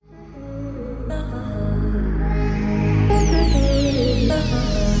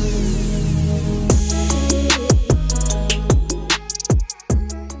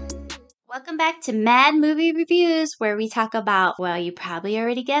back to Mad Movie Reviews, where we talk about, well, you probably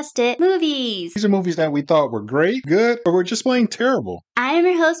already guessed it, movies. These are movies that we thought were great, good, or were just plain terrible. I am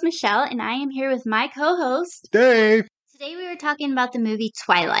your host, Michelle, and I am here with my co-host, Dave. Today we were talking about the movie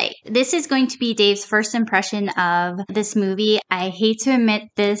Twilight. This is going to be Dave's first impression of this movie. I hate to admit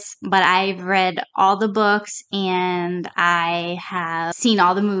this, but I've read all the books and I have seen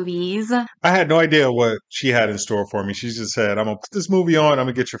all the movies. I had no idea what she had in store for me. She just said, I'm going to put this movie on. I'm going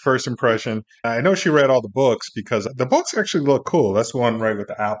to get your first impression. I know she read all the books because the books actually look cool. That's the one right with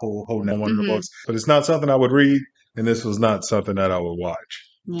the apple holding one of the books. But it's not something I would read, and this was not something that I would watch.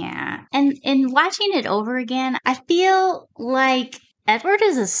 Yeah. And in watching it over again, I feel like Edward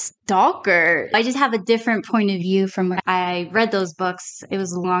is a stalker. I just have a different point of view from when I read those books. It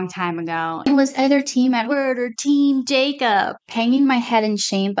was a long time ago. It was either Team Edward or Team Jacob. Hanging my head in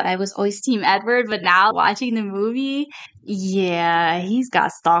shame, but I was always Team Edward. But now watching the movie, yeah, he's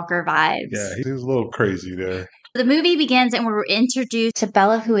got stalker vibes. Yeah, he was a little crazy there. The movie begins and we're introduced to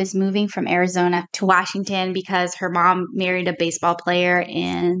Bella, who is moving from Arizona to Washington because her mom married a baseball player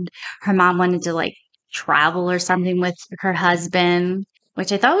and her mom wanted to travel or something with her husband,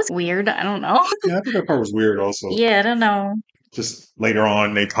 which I thought was weird. I don't know. Yeah, I think that part was weird also. Yeah, I don't know. Just later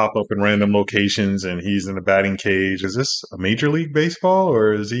on, they pop up in random locations and he's in the batting cage. Is this a Major League Baseball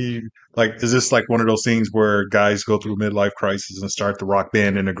or is this like one of those things where guys go through a midlife crisis and start the rock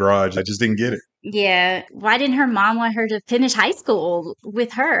band in the garage? I just didn't get it. Yeah. Why didn't her mom want her to finish high school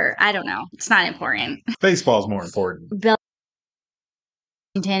with her? I don't know. It's not important. Baseball's more important. Bella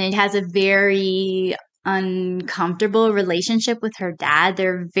has a very uncomfortable relationship with her dad.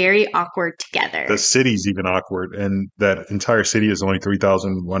 They're very awkward together. The city's even awkward, and that entire city is only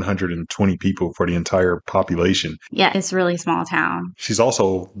 3,120 people for the entire population. Yeah, it's a really small town. She's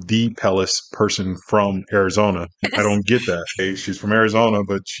also the palace person from Arizona. I don't get that. Hey, she's from Arizona,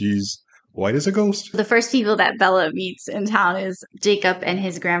 but she's white as a ghost. The first people that Bella meets in town is Jacob and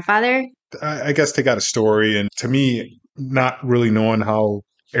his grandfather. I guess they got a story, and to me, not really knowing how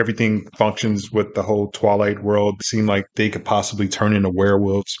everything functions with the whole Twilight world. It seemed like they could possibly turn into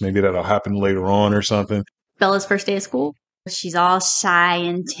werewolves. Maybe that'll happen later on or something. Bella's first day of school. She's all shy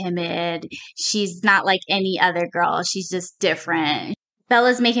and timid. She's not like any other girl. She's just different.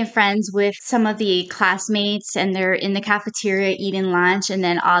 Bella's making friends with some of the classmates and they're in the cafeteria eating lunch. And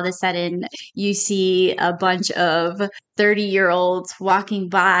then all of a sudden you see a bunch of 30-year-olds walking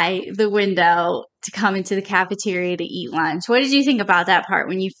by the window to come into the cafeteria to eat lunch. What did you think about that part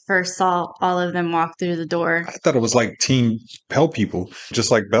when you first saw all of them walk through the door? I thought it was like teen pell people, just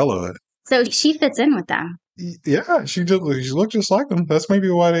like Bella. So she fits in with them. Yeah, she looked just like them. That's maybe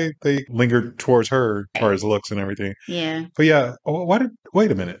why they lingered towards her as far as looks and everything. Yeah. But yeah,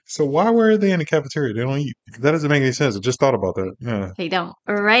 wait a minute. So why were they in the cafeteria? They don't eat. That doesn't make any sense. I just thought about that. Yeah. They don't.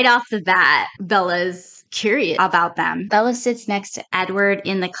 Right off the bat, Bella's curious about them. Bella sits next to Edward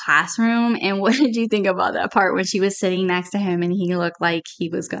in the classroom. And what did you think about that part when she was sitting next to him and he looked like he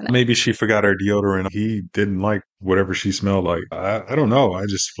was gonna... Maybe she forgot her deodorant. He didn't like whatever she smelled like. I don't know. I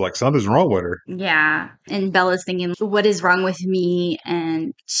just feel like something's wrong with her. Yeah. And Bella's thinking, what is wrong with me?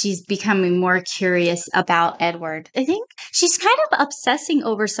 And she's becoming more curious about Edward. I think she's kind of obsessing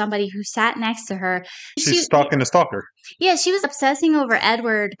over somebody who sat next to her. She's stalking the stalker. Yeah, she was obsessing over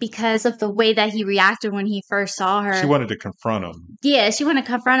Edward because of the way that he reacted when he first saw her. She wanted to confront him. Yeah, she wanted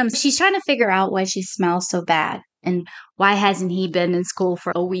to confront him. She's trying to figure out why she smells so bad. And why hasn't he been in school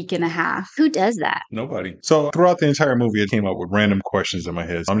for a week and a half? Who does that? Nobody. So throughout the entire movie, I came up with random questions in my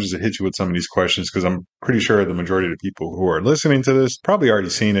head. I'm just going to hit you with some of these questions because I'm pretty sure the majority of the people who are listening to this probably already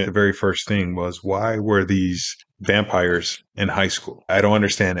seen it. The very first thing was, why were these vampires in high school? I don't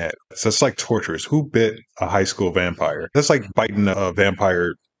understand that. So it's like torturous. Who bit a high school vampire? That's like biting a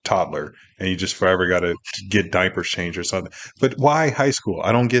vampire toddler and you just forever got to get diapers changed or something. But why high school?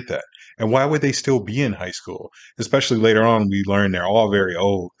 I don't get that. And why would they still be in high school? Especially later on, we learn they're all very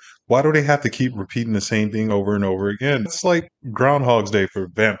old. Why do they have to keep repeating the same thing over and over again? It's like Groundhog's Day for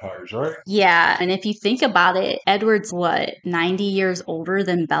vampires, right? Yeah. And if you think about it, Edward's 90 years older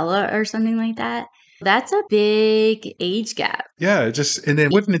than Bella or something like that? That's a big age gap. Yeah, and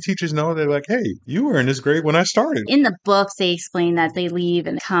then wouldn't the teachers know? They're like, hey, you were in this grade when I started. In the books, they explain that they leave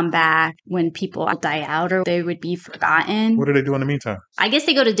and come back when people die out or they would be forgotten. What do they do in the meantime? I guess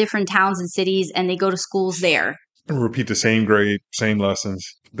they go to different towns and cities and they go to schools there. And repeat the same grade, same lessons.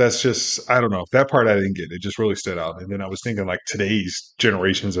 That's just, I don't know. That part I didn't get. It just really stood out. And then I was thinking like today's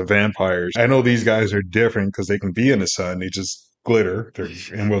generations of vampires. I know these guys are different because they can be in the sun. They just glitter,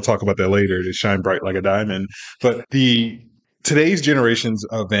 and we'll talk about that later. They shine bright like a diamond. But today's generations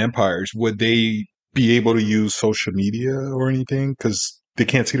of vampires, would they be able to use social media or anything? Because they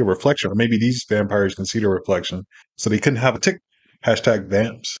can't see the reflection. Or maybe these vampires can see the reflection. So they couldn't have a tick. Hashtag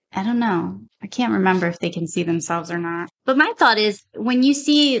vamps. I don't know. I can't remember if they can see themselves or not. But my thought is when you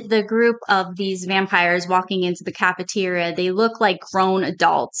see the group of these vampires walking into the cafeteria, they look like grown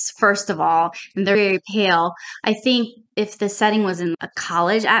adults, first of all, and they're very pale. I think if the setting was in a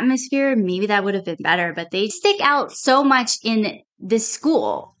college atmosphere, maybe that would have been better. But they stick out so much in this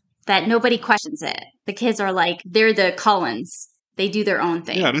school that nobody questions it. The kids are like, they're the Cullens. They do their own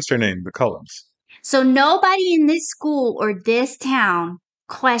thing. Yeah, that's their name, the Cullens. So nobody in this school or this town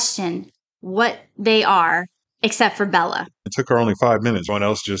questioned what they are except for Bella. It took her only 5 minutes. One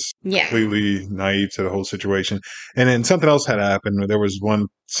else just completely naive to the whole situation. And then something else had happened. There was one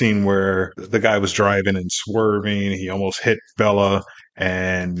scene where the guy was driving and swerving. He almost hit Bella.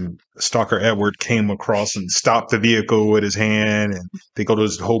 And Stalker Edward came across and stopped the vehicle with his hand. And they go to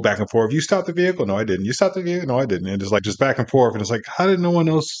this whole back and forth. You stopped the vehicle? No, I didn't. You stopped the vehicle? No, I didn't. And it's like just back and forth. And it's like, how did no one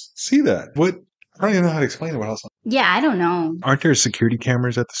else see that? What? I don't even know how to explain it. What else? Yeah, I don't know. Aren't there security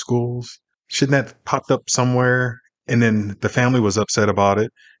cameras at the schools? Shouldn't that have popped up somewhere? And then the family was upset about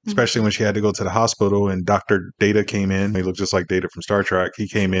it, especially when she had to go to the hospital and Dr. Data came in. He looked just like Data from Star Trek. He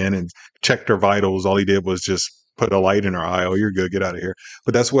came in and checked her vitals. All he did was just put a light in her eye. Oh, you're good. Get out of here.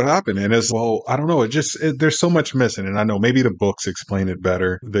 But that's what happened. And it's, well, I don't know. There's so much missing. And I know maybe the books explain it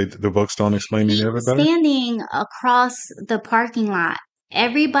better. The books don't explain any of it better. Standing across the parking lot.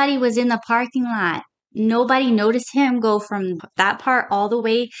 Everybody was in the parking lot. Nobody noticed him go from that part all the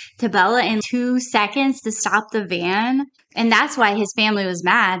way to Bella in 2 seconds to stop the van. And that's why his family was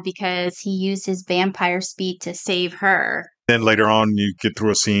mad, because he used his vampire speed to save her. Then later on, you get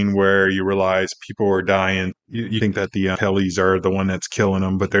through a scene where you realize people are dying. You think that the Kellys are the one that's killing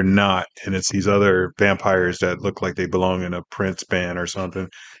them, but they're not. And it's these other vampires that look like they belong in a Prince band or something.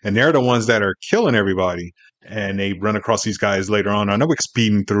 And they're the ones that are killing everybody. And they run across these guys later on. I know we're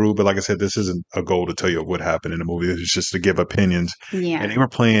speeding through, but like I said, this isn't a goal to tell you what happened in the movie. It's just to give opinions. Yeah. And they were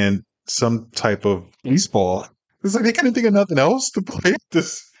playing some type of baseball. It's like they couldn't think of nothing else to play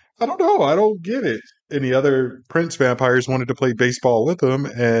this. I don't know. I don't get it. And the other Prince vampires wanted to play baseball with them,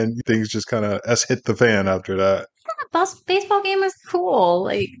 and things just kind of hit the fan after that. The baseball game was cool.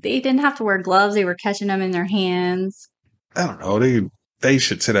 Like, they didn't have to wear gloves. They were catching them in their hands. I don't know. They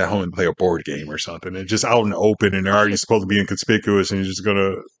should sit at home and play a board game or something. And just out in the open, and they're already supposed to be inconspicuous, and you're just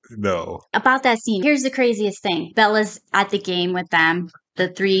gonna no. About that scene, here's the craziest thing. Bella's at the game with them. The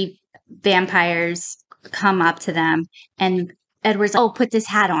 3 vampires come up to them, and Edward's, put this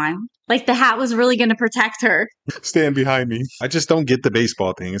hat on. Like the hat was really going to protect her. Stand behind me. I just don't get the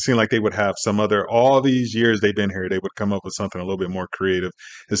baseball thing. It seemed like they would have all these years they've been here, they would come up with something a little bit more creative.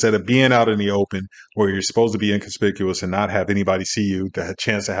 Instead of being out in the open where you're supposed to be inconspicuous and not have anybody see you, the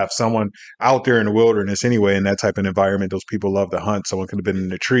chance to have someone out there in the wilderness anyway, in that type of environment, those people love to hunt. Someone could have been in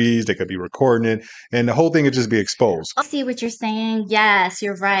the trees. They could be recording it. And the whole thing would just be exposed. I see what you're saying. Yes,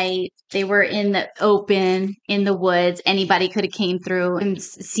 you're right. They were in the open, in the woods. Anybody could have came through and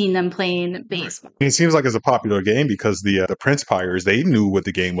seen them playing baseball. It seems like it's a popular game because the Prince Pyres, they knew what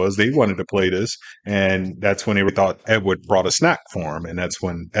the game was. They wanted to play this. And that's when they thought Edward brought a snack for him. And that's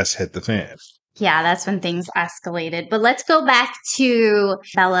when S hit the fan. Yeah, that's when things escalated. But let's go back to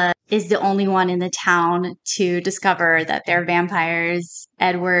Bella is the only one in the town to discover that they're vampires.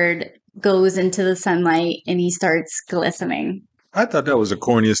 Edward goes into the sunlight and he starts glistening. I thought that was the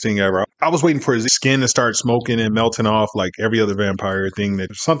corniest thing ever. I was waiting for his skin to start smoking and melting off like every other vampire thing,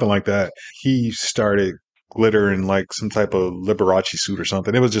 something like that. He started glittering like some type of Liberace suit or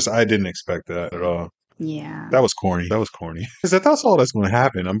something. It was just, I didn't expect that at all. Yeah. That was corny. Because if that's all that's going to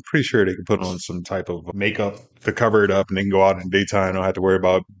happen, I'm pretty sure they could put on some type of makeup to cover it up and they can go out in the daytime and don't have to worry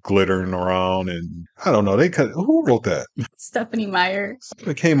about glittering around. And I don't know. Who wrote that? Stephanie Meyer.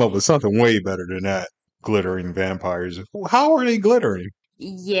 They came up with something way better than that. Glittering vampires. How are they glittering?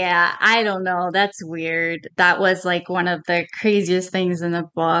 Yeah, I don't know. That's weird. That was like one of the craziest things in the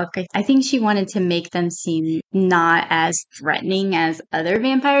book. I think she wanted to make them seem not as threatening as other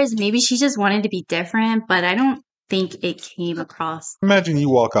vampires. Maybe she just wanted to be different, but I don't think it came across. Imagine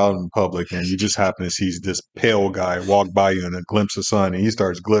you walk out in public and you just happen to see this pale guy walk by you in a glimpse of sun and he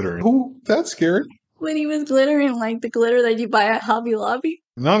starts glittering. Ooh, that's scary. When he was glittering like the glitter that you buy at Hobby Lobby.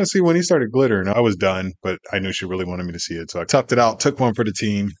 And honestly, when he started glittering, I was done, but I knew she really wanted me to see it. So I toughed it out, took one for the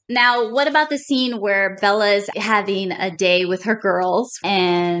team. Now, what about the scene where Bella's having a day with her girls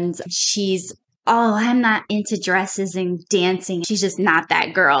and she's, I'm not into dresses and dancing. She's just not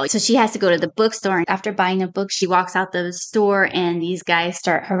that girl. So she has to go to the bookstore. After buying a book, she walks out the store and these guys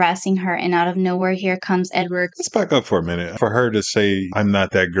start harassing her. And out of nowhere, here comes Edward. Let's back up for a minute. For her to say, I'm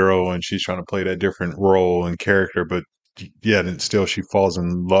not that girl, and she's trying to play that different role and character, but yet and still she falls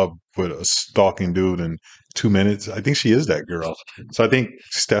in love with a stalking dude in 2 minutes. I think she is that girl. So I think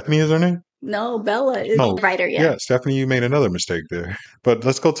Stephanie is her name. No, Bella is No. the writer, Yeah, Stephanie, you made another mistake there. But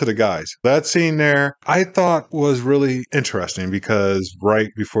let's go to the guys. That scene there, I thought was really interesting because right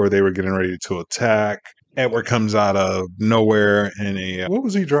before they were getting ready to attack, Edward comes out of nowhere in a. What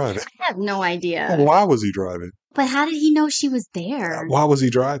was he driving? I have no idea. Why was he driving? But how did he know she was there? Why was he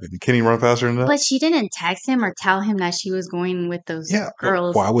driving? Can he run faster than that? But she didn't text him or tell him that she was going with those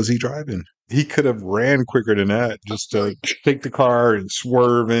girls. Why was he driving? He could have ran quicker than that, just to take the car and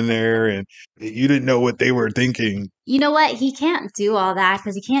swerve in there, and you didn't know what they were thinking. You know what? He can't do all that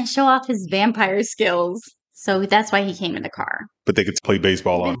because he can't show off his vampire skills. So that's why he came in the car. But they could play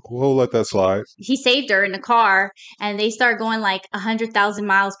baseball on. We'll let that slide. He saved her in the car, and they start going like 100,000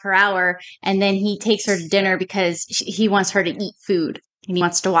 miles per hour, and then he takes her to dinner because he wants her to eat food, and he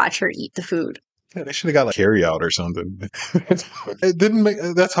wants to watch her eat the food. Yeah, they should have got like carry out or something. It didn't make.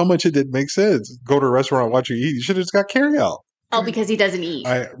 That's how much it didn't make sense. Go to a restaurant, watch you eat. You should have just got carry out. Oh, because he doesn't eat.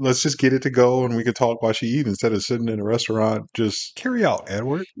 Let's just get it to go and we can talk while she eats instead of sitting in a restaurant. Just carry out,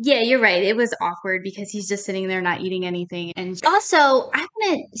 Edward. Yeah, you're right. It was awkward because he's just sitting there not eating anything. And also, I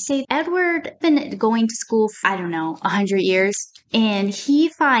want to say Edward been going to school for, I don't know, 100 years. And he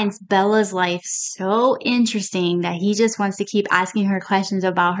finds Bella's life so interesting that he just wants to keep asking her questions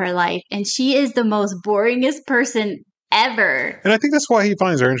about her life. And she is the most boringest person ever. And I think that's why he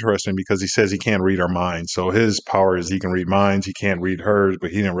finds her interesting, because he says he can't read her mind. So his power is he can read minds. He can't read hers,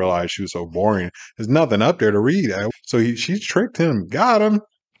 but he didn't realize she was so boring. There's nothing up there to read. So she tricked him, got him.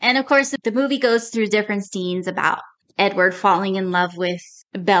 And of course, the movie goes through different scenes about Edward falling in love with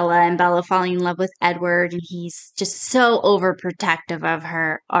Bella and Bella falling in love with Edward. And he's just so overprotective of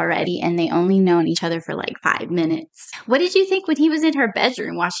her already. And they only known each other for like 5 minutes. What did you think when he was in her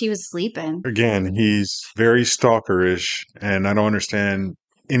bedroom while she was sleeping? Again, he's very stalkerish, and I don't understand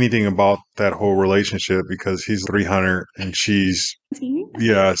anything about that whole relationship because he's 300 and she's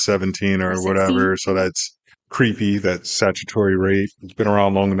 17 or whatever. So that's creepy. That's statutory rape. He's been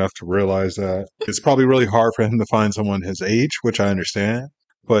around long enough to realize that. It's probably really hard for him to find someone his age, which I understand,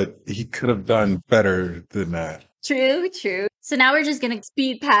 but he could have done better than that. True. So now we're just going to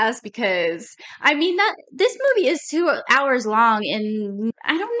speed past because, I mean, this movie is 2 hours long and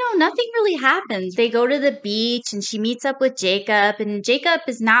I don't know, nothing really happens. They go to the beach and she meets up with Jacob, and Jacob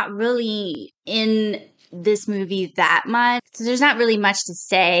is not really in this movie that much. So there's not really much to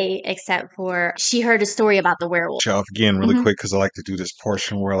say except for she heard a story about the werewolf. Off again really quick because I like to do this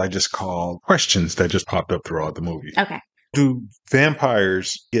portion where I just call questions that just popped up throughout the movie. Okay. Do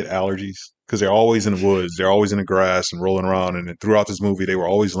vampires get allergies? Because they're always in the woods. They're always in the grass and rolling around. And throughout this movie, they were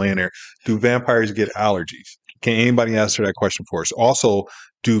always laying there. Do vampires get allergies? Can anybody answer that question for us? Also,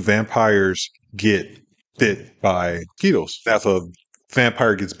 do vampires get bit by mosquitoes? Now, if a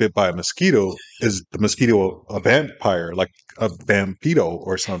vampire gets bit by a mosquito, is the mosquito a vampire, like a vampiro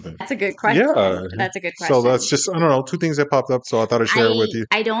or something? That's a good question. Yeah. That's a good question. So that's just, I don't know, 2 things that popped up. So I thought I'd share it with you.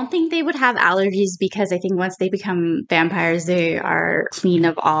 I don't think they would have allergies because I think once they become vampires, they are clean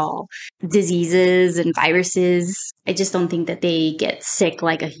of all diseases and viruses. I just don't think that they get sick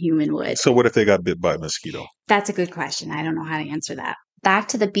like a human would. So what if they got bit by a mosquito? That's a good question. I don't know how to answer that. Back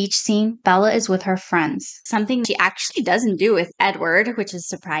to the beach scene, Bella is with her friends. Something she actually doesn't do with Edward, which is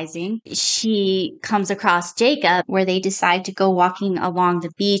surprising. She comes across Jacob where they decide to go walking along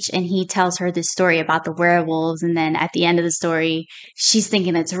the beach, and he tells her this story about the werewolves. And then at the end of the story, she's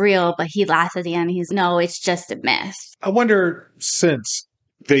thinking it's real, but he laughs at the end. He's, no, it's just a myth. I wonder, since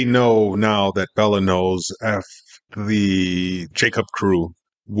they know now that Bella knows, if the Jacob crew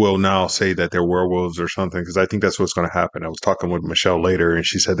will now say that they're werewolves or something, because I think that's what's going to happen. I was talking with Michelle later, and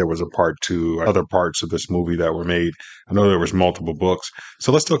she said there was a part 2, other parts of this movie that were made. I know there was multiple books.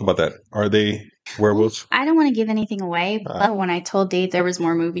 So let's talk about that. Are they werewolves? I don't want to give anything away, but when I told Dave there was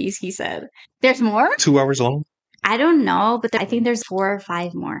more movies, he said, there's more? 2 hours long? I don't know, but I think there's 4 or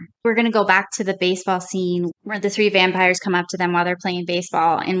 5 more. We're going to go back to the baseball scene where the 3 vampires come up to them while they're playing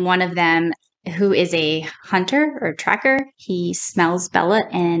baseball, and one of them, who is a hunter or tracker, he smells Bella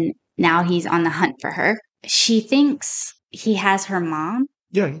and now he's on the hunt for her. She thinks he has her mom.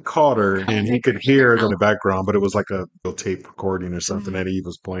 Yeah, he caught her and he could hear it in the background, but it was like a tape recording or something that he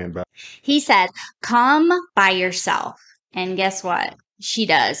was playing back. He said, come by yourself. And guess what? She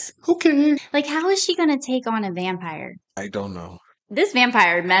does. Okay. Like, how is she going to take on a vampire? I don't know. This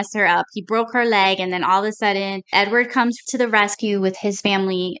vampire messed her up. He broke her leg, and then all of a sudden, Edward comes to the rescue with his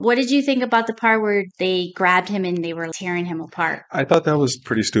family. What did you think about the part where they grabbed him and they were tearing him apart? I thought that was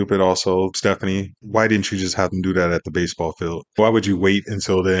pretty stupid also, Stephanie. Why didn't you just have them do that at the baseball field? Why would you wait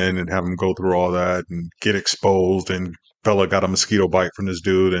until then and have them go through all that and get exposed and fella got a mosquito bite from this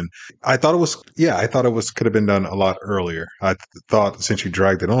dude? And I thought it was could have been done a lot earlier. I thought since you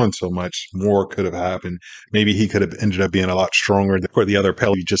dragged it on so much, more could have happened. Maybe he could have ended up being a lot stronger for the other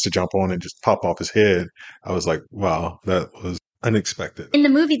Pelly just to jump on and just pop off his head. I was like, wow, that was unexpected. In the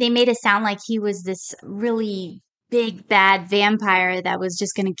movie, they made it sound like he was this really big bad vampire that was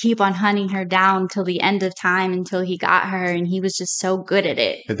just going to keep on hunting her down till the end of time until he got her, and he was just so good at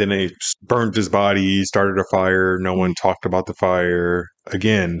it. And then they burned his body, started a fire. No one talked about the fire.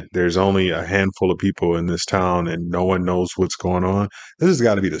 Again, there's only a handful of people in this town and no one knows what's going on. This has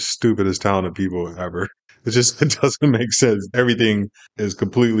got to be the stupidest town of people ever. It doesn't make sense. Everything is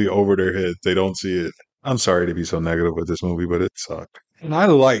completely over their heads. They don't see it. I'm sorry to be so negative with this movie, but it sucked. And I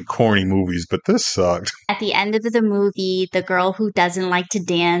like corny movies, but this sucked. At the end of the movie, the girl who doesn't like to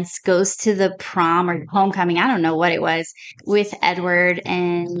dance goes to the prom or homecoming, I don't know what it was, with Edward.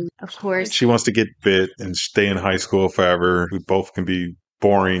 And of course, she wants to get fit and stay in high school forever. We both can be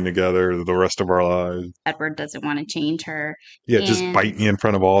boring together the rest of our lives. Edward doesn't want to change her. Yeah, just bite me in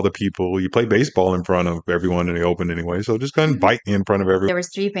front of all the people. You play baseball in front of everyone in the open anyway, so just go ahead and bite me in front of everyone. There was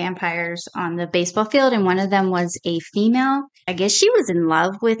 3 vampires on the baseball field, and one of them was a female. I guess she was in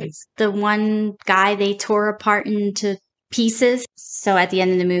love with the one guy they tore apart into pieces. So at the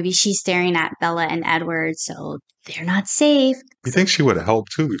end of the movie, she's staring at Bella and Edward, so they're not safe. You think she would have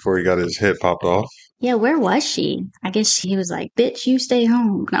helped too before he got his head popped off? Yeah, where was she? I guess he was like, bitch, you stay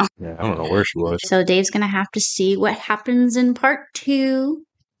home. No. Yeah, I don't know where she was. So Dave's going to have to see what happens in part 2.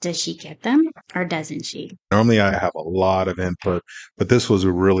 Does she get them or doesn't she? Normally I have a lot of input, but this was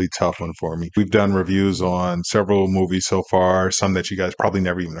a really tough one for me. We've done reviews on several movies so far, some that you guys probably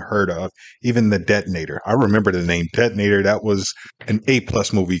never even heard of. Even The Detonator. I remember the name Detonator. That was an A+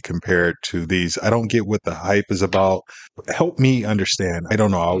 movie compared to these. I don't get what the hype is about. Help me understand. I don't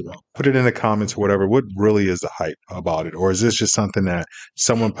know. I'll put it in the comments or whatever. What really is the hype about it? Or is this just something that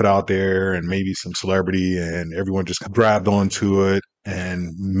someone put out there and maybe some celebrity and everyone just grabbed onto it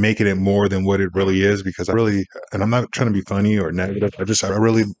and making it more than what it really is? Because and I'm not trying to be funny or negative. I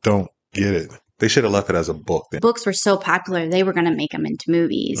really don't get it. They should have left it as a book. Then. Books were so popular, they were going to make them into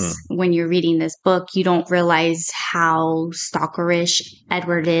movies. When you're reading this book, you don't realize how stalkerish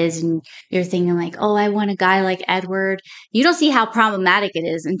Edward is. And you're thinking like, oh, I want a guy like Edward. You don't see how problematic it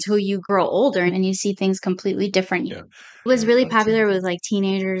is until you grow older and you see things completely different. Yeah. It was really popular with like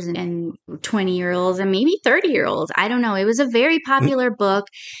teenagers and 20-year-olds and maybe 30-year-olds. I don't know. It was a very popular book.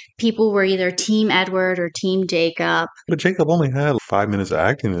 People were either Team Edward or Team Jacob. But Jacob only had 5 minutes of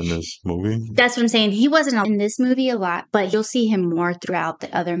acting in this movie. That's what I'm saying. He wasn't in this movie a lot, but you'll see him more throughout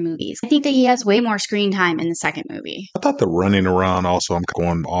the other movies. I think that he has way more screen time in the second movie. I thought the running around also, I'm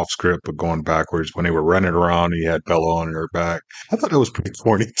going off script, but going backwards. When they were running around, he had Bella on her back. I thought that was pretty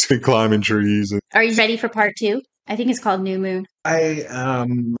corny to climbing trees. Are you ready for part 2? I think it's called New Moon. I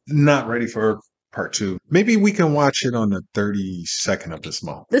am not ready for part 2. Maybe we can watch it on the 32nd of this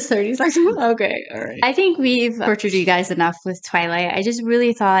month. The 32nd? Okay, all right. I think we've tortured you guys enough with Twilight. I just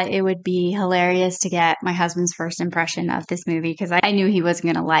really thought it would be hilarious to get my husband's first impression of this movie because I knew he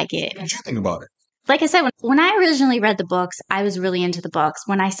wasn't going to like it. What did you think about it? Like I said, when I originally read the books, I was really into the books.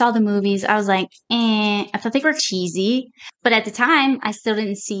 When I saw the movies, I was like, I thought they were cheesy. But at the time, I still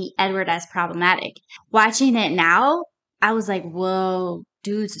didn't see Edward as problematic. Watching it now, I was like, whoa,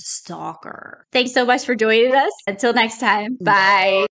 dude's a stalker. Thanks so much for joining us. Until next time, bye.